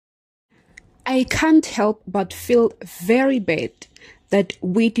I can't help but feel very bad that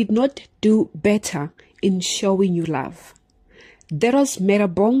we did not do better in showing you love. That was Mera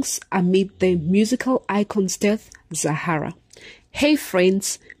Bongs amid the musical icon's death, Zahara. Hey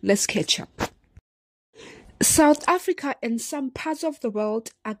friends, let's catch up. South Africa and some parts of the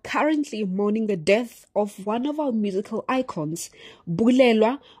world are currently mourning the death of one of our musical icons,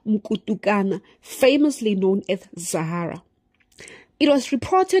 Bulelwa Mkutukana, famously known as Zahara. It was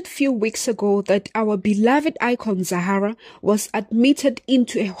reported a few weeks ago that our beloved icon Zahara was admitted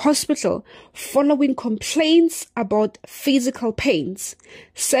into a hospital following complaints about physical pains,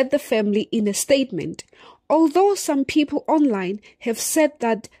 said the family in a statement, although some people online have said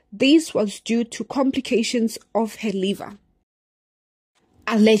that this was due to complications of her liver.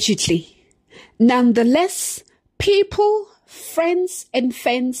 Allegedly. Nonetheless, people, friends and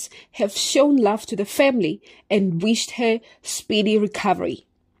fans have shown love to the family and wished her speedy recovery.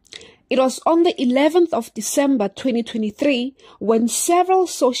 It was on the 11th of December 2023 when several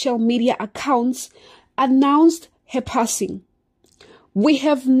social media accounts announced her passing. We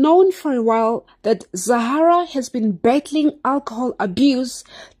have known for a while that Zahara has been battling alcohol abuse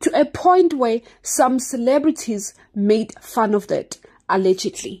to a point where some celebrities made fun of that,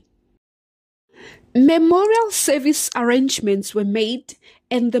 allegedly. Memorial service arrangements were made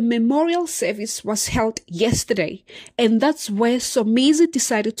and the memorial service was held yesterday, and that's where Somizi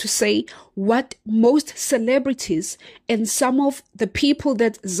decided to say what most celebrities and some of the people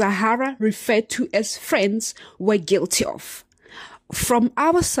that Zahara referred to as friends were guilty of. From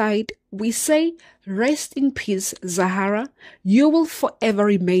our side, we say, rest in peace, Zahara. You will forever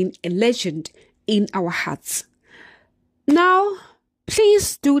remain a legend in our hearts. Now,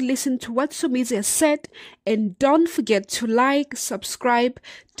 please do listen to what Somizi has said and don't forget to like, subscribe,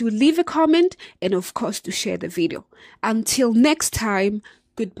 to leave a comment and of course to share the video. Until next time,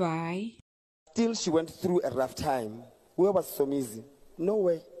 goodbye. Still she went through a rough time. Where was Somizi?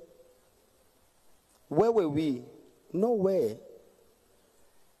 Nowhere. Where were we? Nowhere.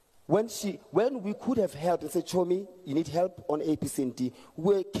 When we could have helped and said, Chomi, you need help on APCNT,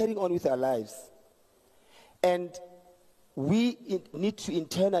 we're carrying on with our lives. And we need to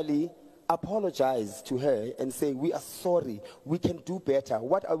internally apologize to her and say, we are sorry, we can do better.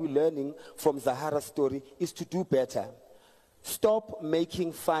 What are we learning from Zahara's story is to do better. Stop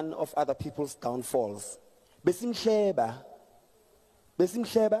making fun of other people's downfalls. Besimhleba,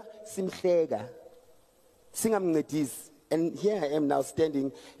 simhleka, singamncedisi. And here I am now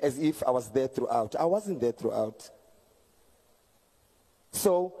standing as if I was there throughout. I wasn't there throughout.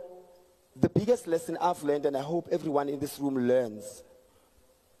 So the biggest lesson I've learned, and I hope everyone in this room learns,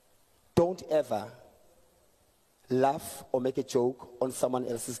 don't ever laugh or make a joke on someone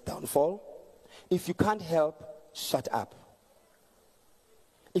else's downfall. If you can't help, shut up.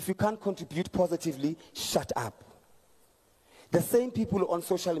 If you can't contribute positively, shut up. The same people on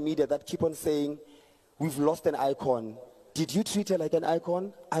social media that keep on saying, we've lost an icon. Did you treat her like an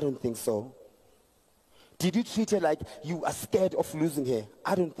icon? I don't think so. Did you treat her like you are scared of losing her?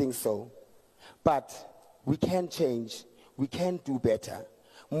 I don't think so. But we can change. We can do better.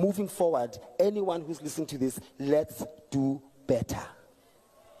 Moving forward, anyone who's listening to this, let's do better.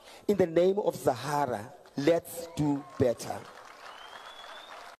 In the name of Zahara, let's do better.